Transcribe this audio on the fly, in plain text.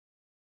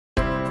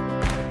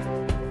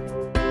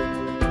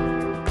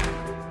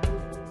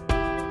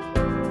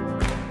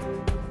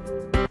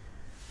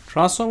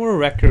Transformer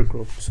vector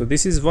group. So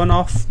this is one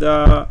of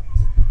the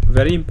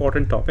very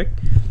important topic.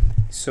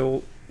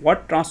 So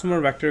what transformer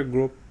vector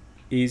group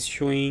is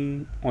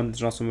showing on the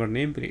transformer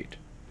nameplate?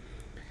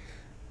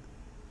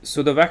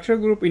 So the vector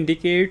group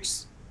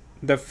indicates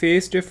the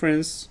phase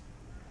difference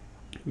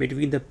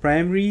between the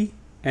primary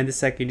and the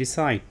secondary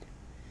side,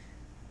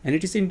 and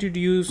it is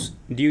introduced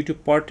due to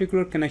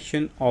particular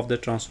connection of the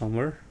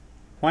transformer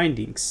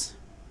windings.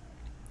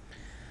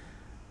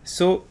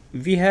 So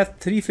we have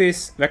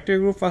three-phase vector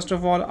group. First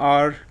of all,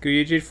 are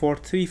created for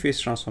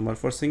three-phase transformer.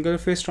 For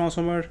single-phase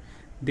transformer,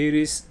 there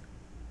is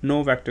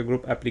no vector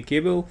group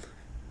applicable,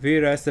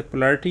 whereas the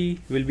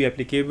polarity will be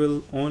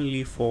applicable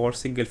only for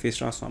single-phase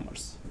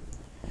transformers.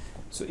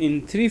 So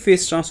in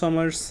three-phase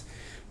transformers,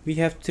 we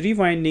have three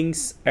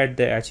windings at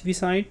the HV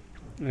side,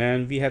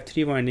 and we have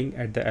three winding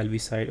at the LV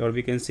side, or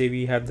we can say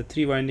we have the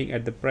three winding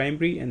at the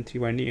primary and three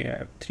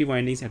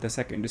windings at the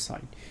secondary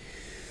side.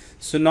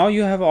 So now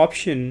you have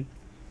option.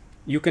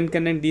 You can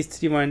connect these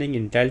three winding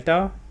in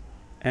delta,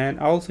 and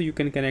also you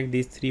can connect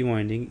these three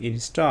winding in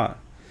star.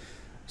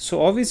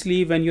 So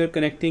obviously when you are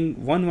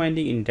connecting one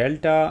winding in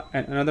delta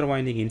and another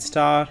winding in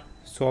star,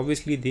 so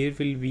obviously there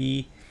will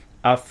be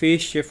a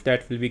phase shift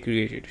that will be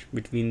created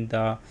between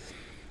the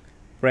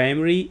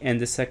primary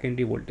and the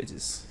secondary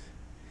voltages.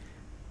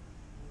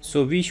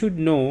 So we should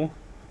know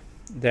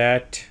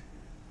that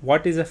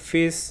what is a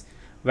phase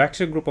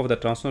vector group of the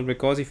transformer,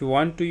 because if you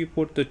want to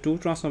put the two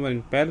transformers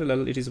in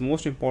parallel, it is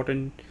most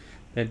important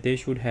that they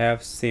should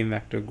have same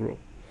vector group.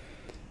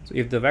 So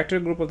if the vector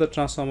group of the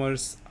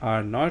transformers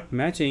are not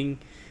matching,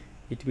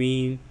 it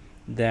means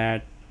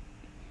that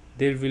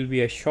there will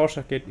be a short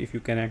circuit if you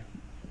connect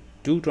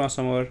two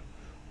transformers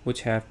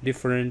which have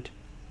different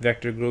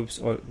vector groups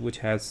or which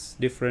has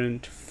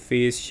different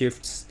phase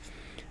shifts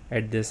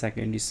at the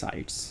secondary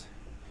sides.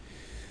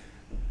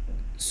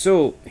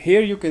 So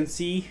here you can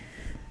see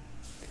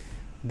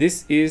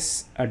this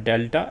is a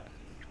delta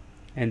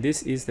and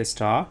this is the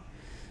star.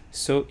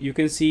 So you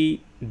can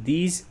see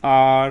these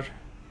are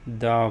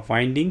the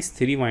windings,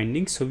 three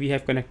windings. So we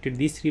have connected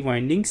these three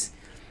windings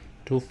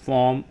to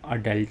form a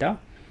delta,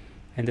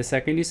 and the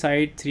secondary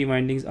side three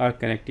windings are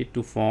connected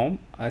to form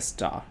a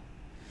star.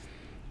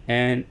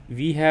 And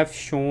we have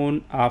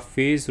shown a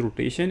phase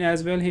rotation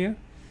as well here.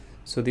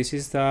 So this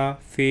is the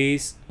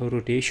phase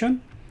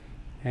rotation,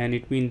 and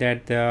it means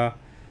that the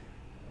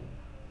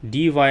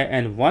dy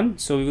and 1.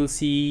 So we will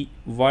see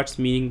what's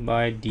meaning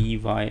by dy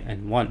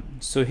and 1.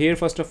 So here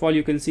first of all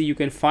you can see, you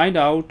can find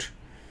out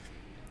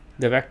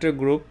the vector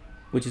group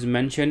which is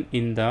mentioned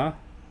in the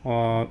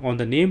on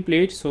the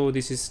nameplate. So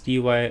this is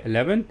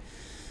dy11.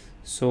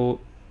 So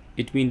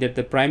it means that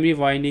the primary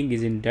winding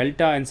is in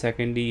delta and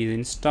secondary is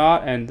in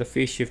star, and the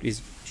phase shift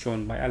is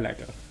shown by a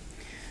letter.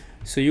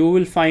 So you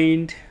will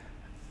find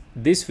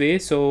this way.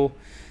 So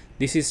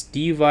this is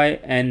dy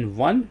and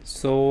 1.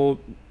 So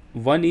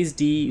 1 is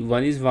D,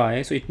 1 is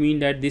Y. So it means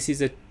that this is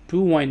a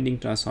two winding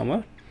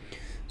transformer.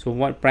 So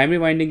one primary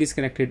winding is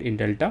connected in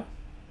delta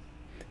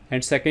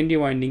and secondary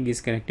winding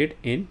is connected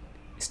in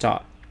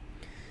star,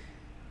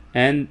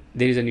 and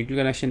there is a neutral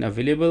connection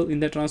available in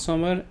the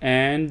transformer,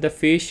 and the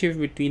phase shift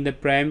between the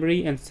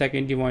primary and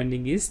secondary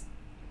winding is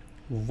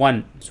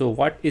 1. So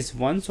what is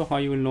 1? So how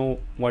you will know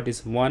what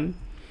is 1?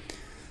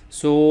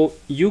 So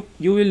you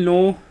will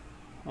know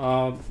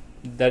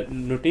the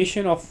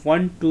notation of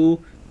 1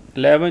 to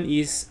 11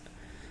 is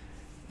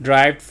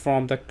derived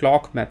from the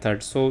clock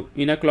method. So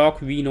in a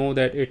clock we know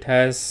that it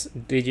has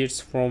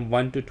digits from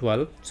 1 to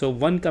 12. So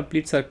one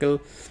complete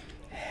circle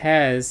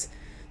has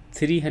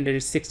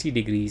 360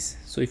 degrees.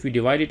 So if you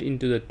divide it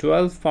into the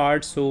 12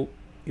 parts, so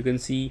you can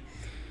see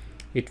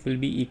it will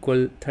be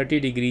equal 30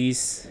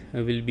 degrees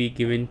will be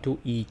given to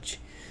each.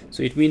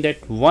 So it means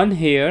that 1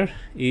 here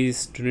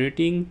is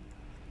denoting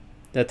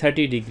the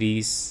 30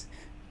 degrees,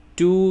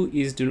 2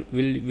 is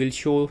will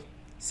show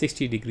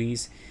 60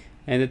 degrees,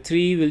 and the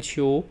 3 will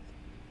show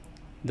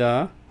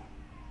the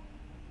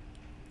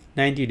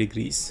 90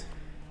 degrees.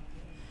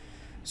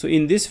 So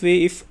in this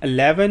way, if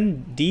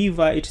 11 dy,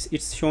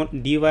 it's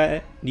shown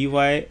dy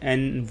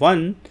and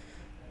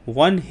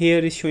 1 here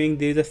is showing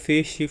there is a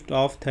phase shift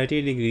of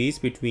 30 degrees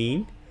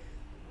between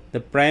the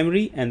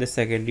primary and the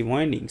secondary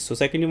winding. So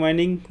secondary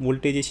winding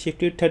voltage is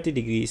shifted 30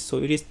 degrees, so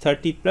it is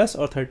 30 plus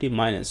or 30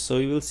 minus. So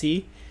you will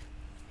see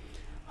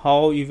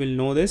how you will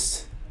know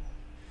this.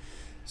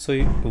 So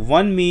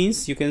 1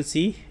 means, you can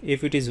see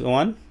if it is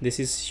 1, this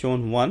is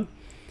shown 1,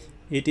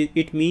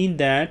 it means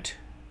that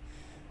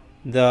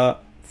the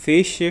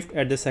phase shift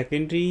at the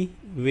secondary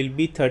will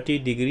be 30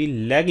 degree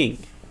lagging.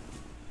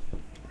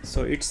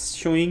 So it's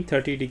showing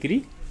 30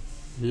 degree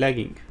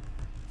lagging.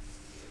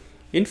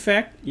 In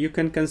fact, you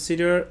can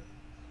consider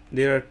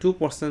there are two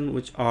persons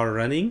which are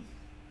running.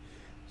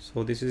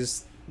 So this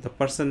is the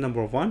person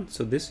number 1.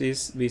 So this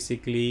is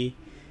basically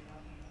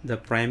the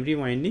primary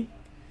winding,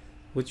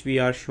 which we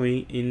are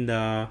showing in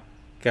the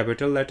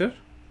capital letter,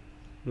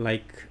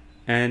 like,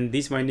 and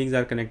these windings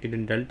are connected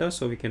in delta,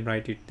 so we can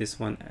write it this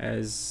one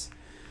as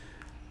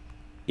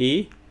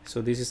A.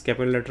 So this is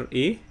capital letter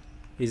A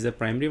is the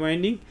primary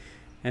winding,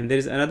 and there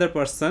is another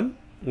person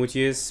which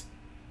is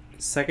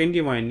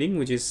secondary winding,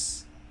 which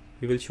is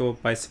we will show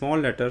by small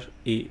letter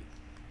A,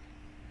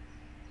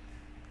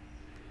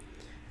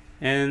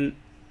 and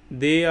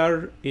they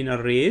are in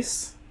a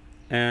race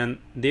and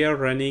they are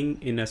running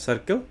in a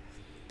circle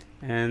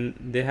and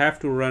they have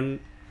to run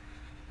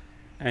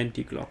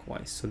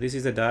anti-clockwise. So this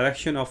is the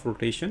direction of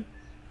rotation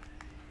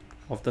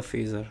of the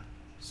phasor.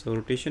 So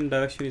rotation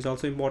direction is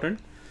also important.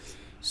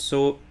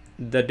 So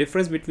the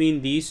difference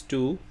between these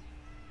two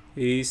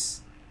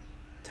is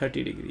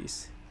 30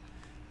 degrees.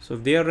 So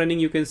if they are running,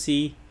 you can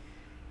see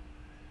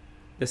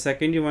the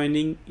secondary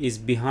winding is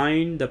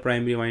behind the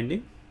primary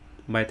winding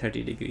by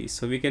 30 degrees.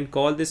 So we can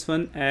call this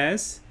one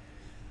as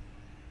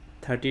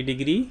 30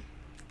 degree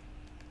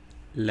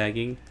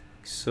lagging.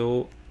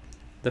 So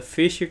the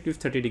phase shift is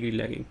 30 degree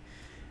lagging.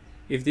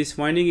 If this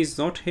winding is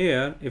not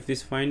here, if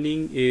this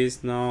winding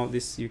is now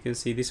this, you can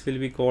see this will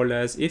be called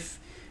as, if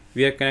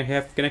we are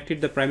have connected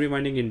the primary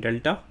winding in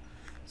delta,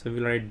 so we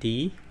will write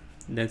D,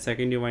 then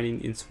secondary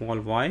winding in small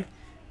y,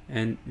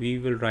 and we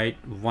will write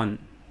 1.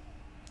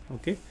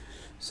 Okay,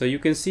 so you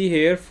can see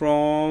here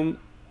from,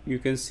 you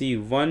can see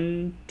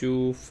 1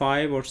 to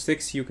 5 or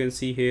 6, you can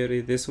see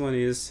here this one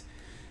is,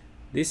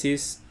 this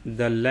is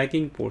the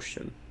lagging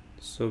portion.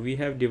 So we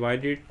have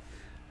divided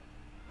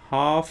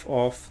half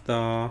of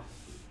the,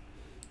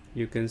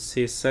 you can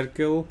say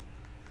circle,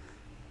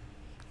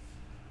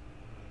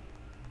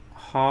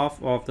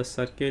 half of the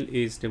circle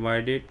is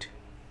divided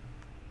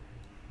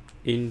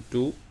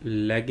into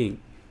lagging.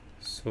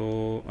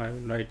 So I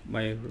will write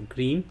by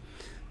green.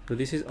 So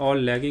this is all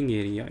lagging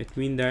area. It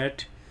means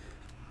that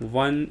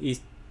 1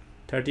 is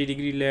 30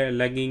 degree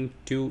lagging,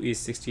 2 is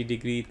 60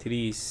 degree,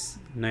 3 is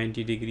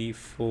 90 degree,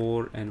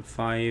 4 and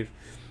 5,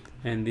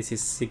 and this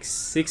is 6.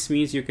 6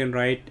 means you can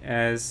write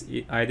as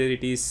either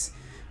it is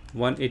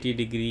 180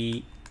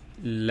 degree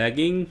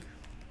lagging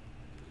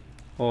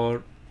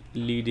or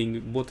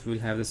leading, both will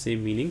have the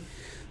same meaning.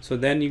 So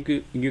then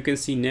you can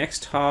see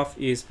next half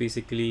is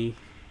basically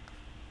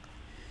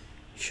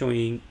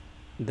showing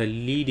the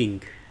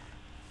leading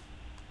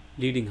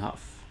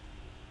half.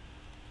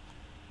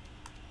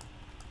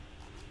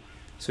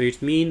 So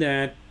it means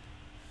that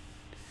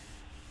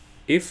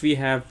if we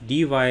have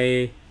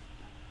dy11,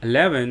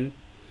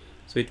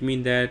 so it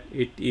means that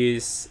it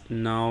is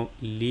now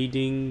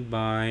leading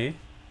by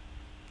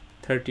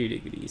 30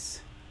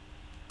 degrees.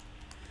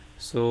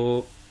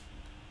 So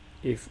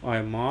if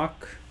I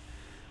mark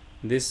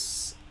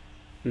this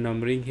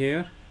numbering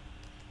here,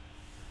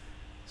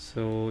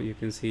 so you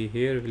can see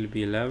here will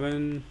be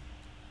 11,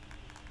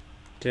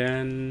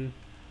 10,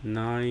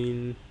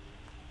 9,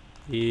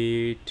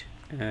 8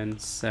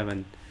 and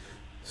 7.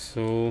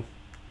 So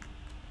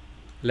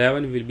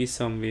 11 will be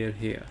somewhere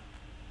here,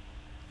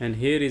 and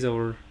here is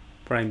our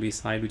primary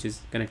side which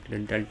is connected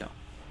in delta.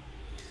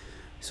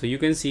 So you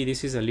can see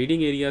this is a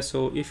leading area.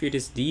 So if it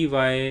is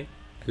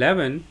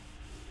dy11,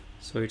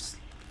 so it's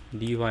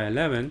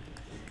dy11,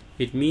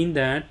 it means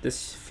that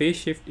this phase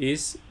shift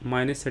is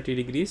minus 30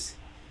 degrees,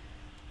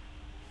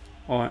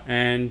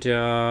 and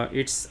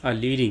it's a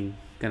leading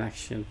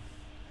connection.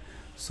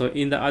 So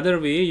in the other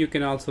way, you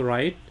can also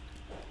write,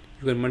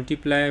 you can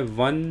multiply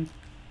 1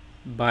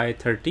 by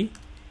 30,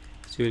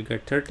 so you will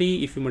get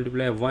 30. If you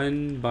multiply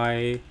 1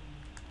 by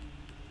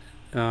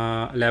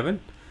 11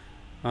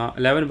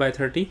 by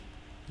 30,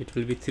 it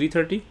will be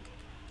 330.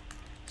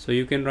 So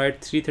you can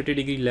write 330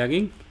 degree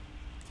lagging,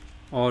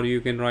 or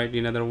you can write,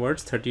 in other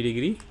words, 30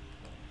 degree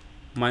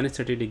minus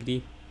 30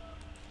 degree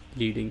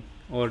leading,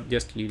 or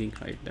just leading,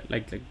 right,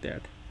 like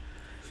that.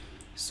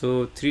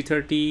 So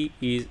 330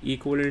 is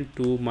equivalent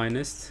to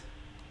minus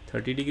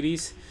 30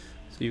 degrees.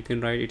 So you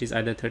can write it is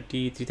either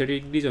 330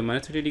 degrees or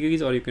minus 30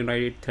 degrees, or you can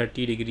write it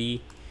 30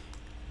 degree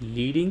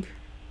leading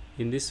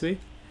in this way.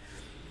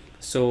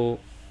 So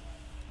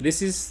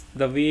this is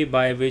the way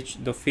by which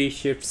the phase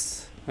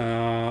shifts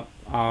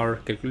are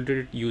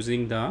calculated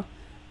using the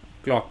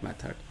clock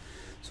method.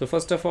 So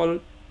first of all,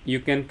 you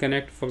can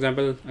connect, for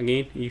example,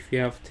 again, if you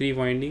have 3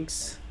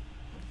 windings,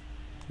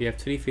 we have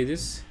 3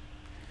 phases,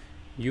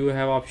 you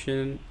have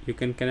option, you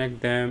can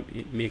connect them,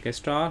 make a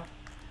star,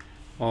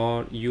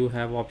 or you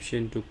have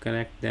option to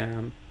connect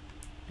them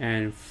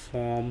and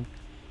form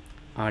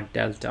a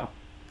delta.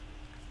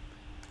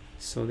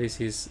 So this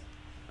is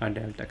a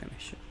delta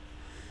connection.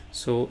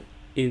 So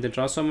in the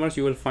transformers,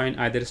 you will find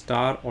either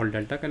star or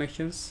delta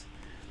connections.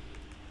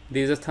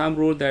 There is a thumb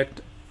rule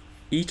that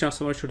each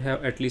transformer should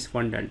have at least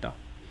one delta.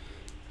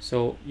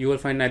 So you will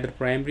find either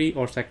primary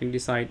or secondary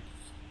side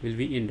will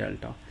be in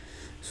delta.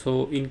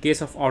 So in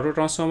case of auto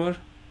transformer,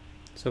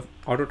 so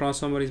auto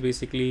transformer is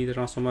basically the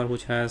transformer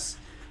which has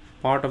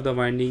part of the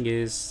winding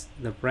is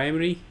the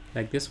primary,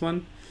 like this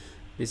one.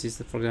 This is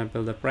for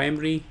example the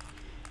primary,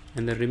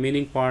 and the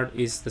remaining part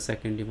is the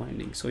secondary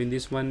winding. So in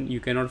this one you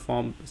cannot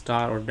form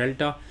star or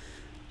delta.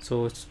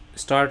 So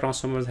star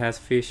transformers has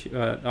phase,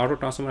 auto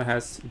transformer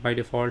has by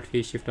default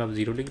phase shift of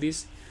 0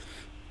 degrees.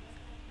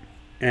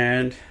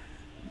 And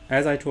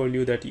as I told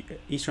you that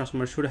each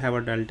transformer should have a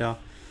delta,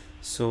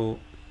 so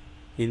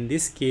in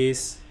this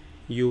case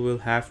you will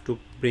have to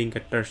bring a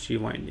tertiary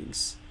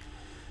windings.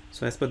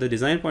 So as per the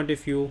design point of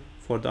view,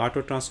 for the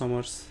auto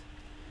transformers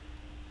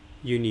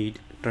you need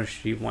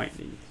tertiary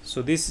winding.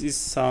 So this is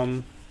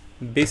some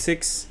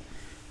basics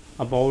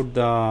about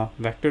the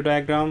vector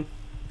diagram.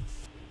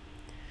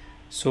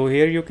 So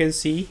here you can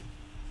see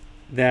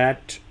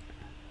that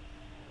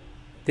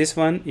this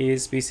one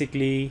is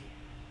basically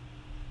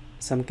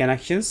some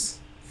connections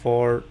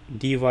for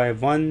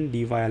dy1,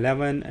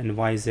 dy11 and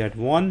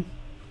yz1,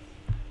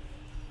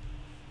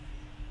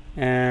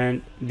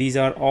 and these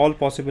are all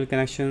possible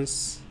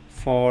connections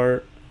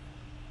for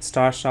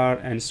star star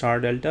and star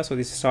delta. So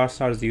this is star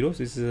star 0, so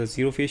this is a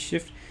 0 phase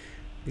shift,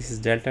 this is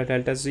delta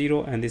delta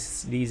 0, and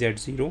this is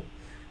dz0.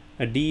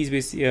 D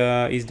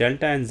is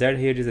delta and Z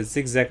here is a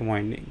zigzag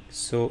winding.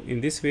 So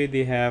in this way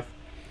they have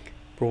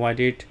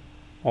provided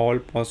all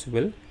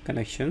possible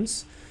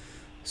connections.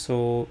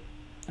 So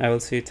I will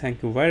say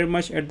thank you very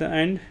much at the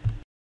end.